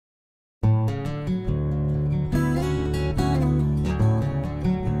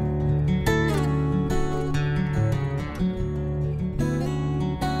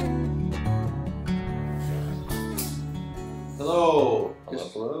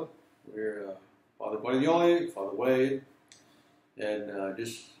We're Father Guadagnoli, Father Wade, and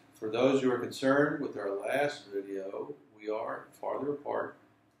just for those who are concerned with our last video, we are farther apart.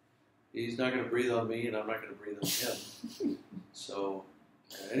 He's not going to breathe on me, and I'm not going to breathe on him. So,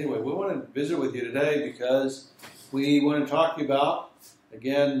 anyway, we want to visit with you today because we want to talk to you about,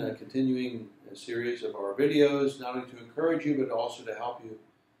 again, continuing a series of our videos, not only to encourage you, but also to help you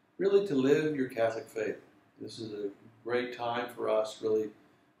really to live your Catholic faith. This is a great time for us really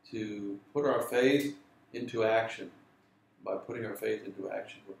to put our faith into action. By putting our faith into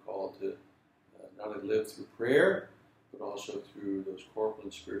action, we're called to not only live through prayer, but also through those corporal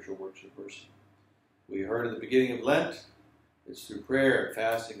and spiritual works of mercy. We heard at the beginning of Lent, it's through prayer,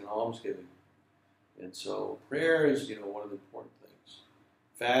 fasting, and almsgiving. And so prayer is, one of the important things.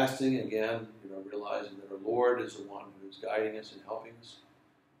 Fasting, again, realizing that our Lord is the one who is guiding us and helping us.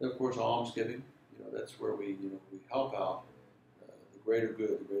 And of course, almsgiving, that's where we help out the greater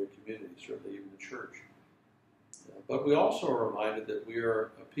good, the greater community, certainly even the church. But we also are reminded that we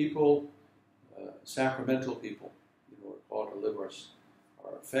are a people, sacramental people. We're called to live our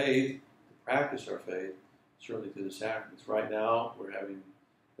faith, to practice our faith, certainly through the sacraments. Right now, we're having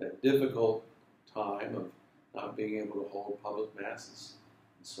that difficult time of not being able to hold public masses.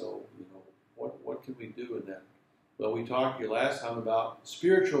 And so, what can we do in that? Well, we talked to you last time about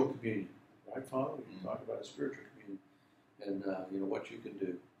spiritual communion, right, Father? We can talk about a spiritual communion and, what you can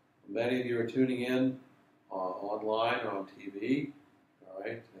do. Many of you are tuning in online or on TV, all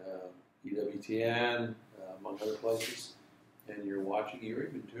right, EWTN, among other places, and you're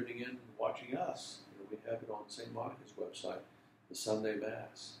even tuning in and watching us. We have it on St. Monica's website, the Sunday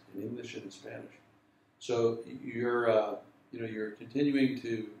Mass, in English and in Spanish. So you're continuing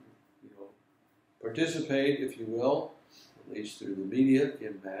to, participate, if you will, at least through the media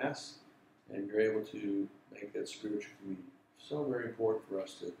in Mass, and you're able to make that spiritual communion. So very important for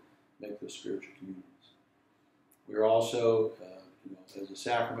us to make those spiritual communions. We're also, as a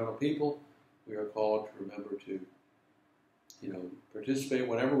sacramental people, we are called to remember to, participate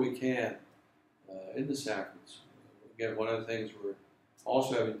whenever we can in the sacraments. Again, one of the things we're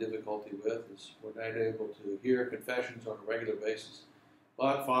also having difficulty with is we're not able to hear confessions on a regular basis.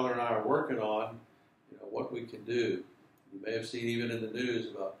 But Father and I are working on, what we can do. You may have seen even in the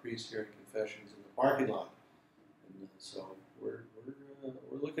news about priests hearing confessions in the parking lot. And so we're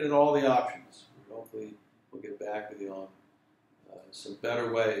looking at all the options. Hopefully we'll get back with you on some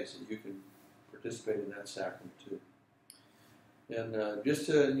better ways that you can participate in that sacrament too. And just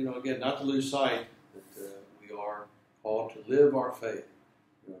to, again, not to lose sight that we are called to live our faith,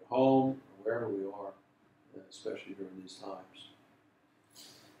 at home or wherever we are, especially during these times.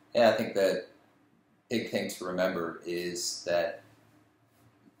 Yeah, I think that big thing to remember is that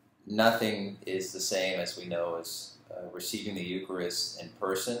nothing is the same, as we know, as receiving the Eucharist in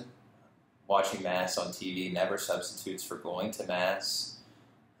person. Watching Mass on TV never substitutes for going to Mass.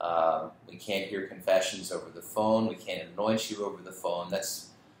 We can't hear confessions over the phone. We can't anoint you over the phone. That's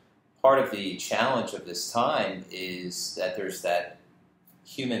part of the challenge of this time, is that there's that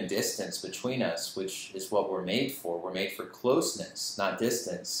human distance between us, which is what we're made for. We're made for closeness, not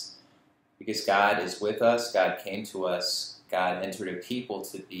distance. Because God is with us, God came to us, God entered a people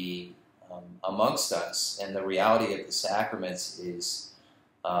to be amongst us. And the reality of the sacraments is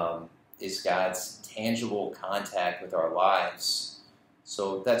God's tangible contact with our lives.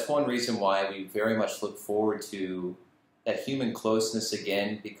 So that's one reason why we very much look forward to that human closeness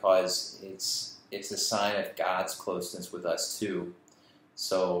again, because it's a sign of God's closeness with us too.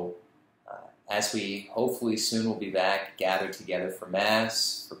 So as we hopefully soon will be back gathered together for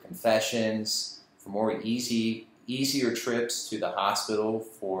Mass, for confessions, for more easier trips to the hospital,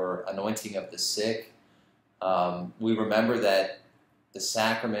 for anointing of the sick, we remember that the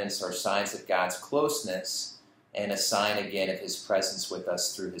sacraments are signs of God's closeness and a sign again of His presence with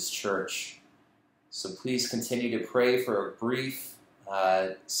us through His church. So please continue to pray for a brief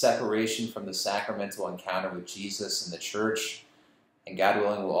separation from the sacramental encounter with Jesus and the church. And God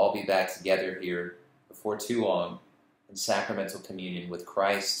willing, we'll all be back together here before too long in sacramental communion with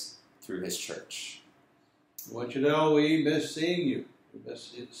Christ through His church. I want you to know we miss seeing you. We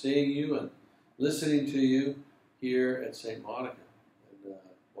miss seeing you and listening to you here at St. Monica. And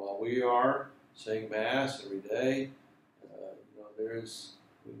while we are saying Mass every day,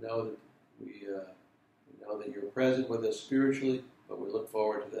 we know that you're present with us spiritually, but we look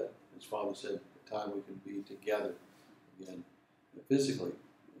forward to that. As Father said, the time we can be together again, physically,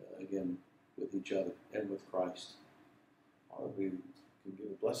 again, with each other and with Christ. Father, we can give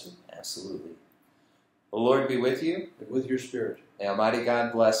a blessing. Absolutely. The Lord be with you. And with your spirit. May Almighty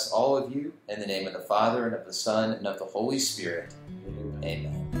God bless all of you in the name of the Father, and of the Son, and of the Holy Spirit. Amen.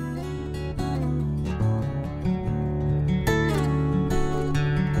 Amen.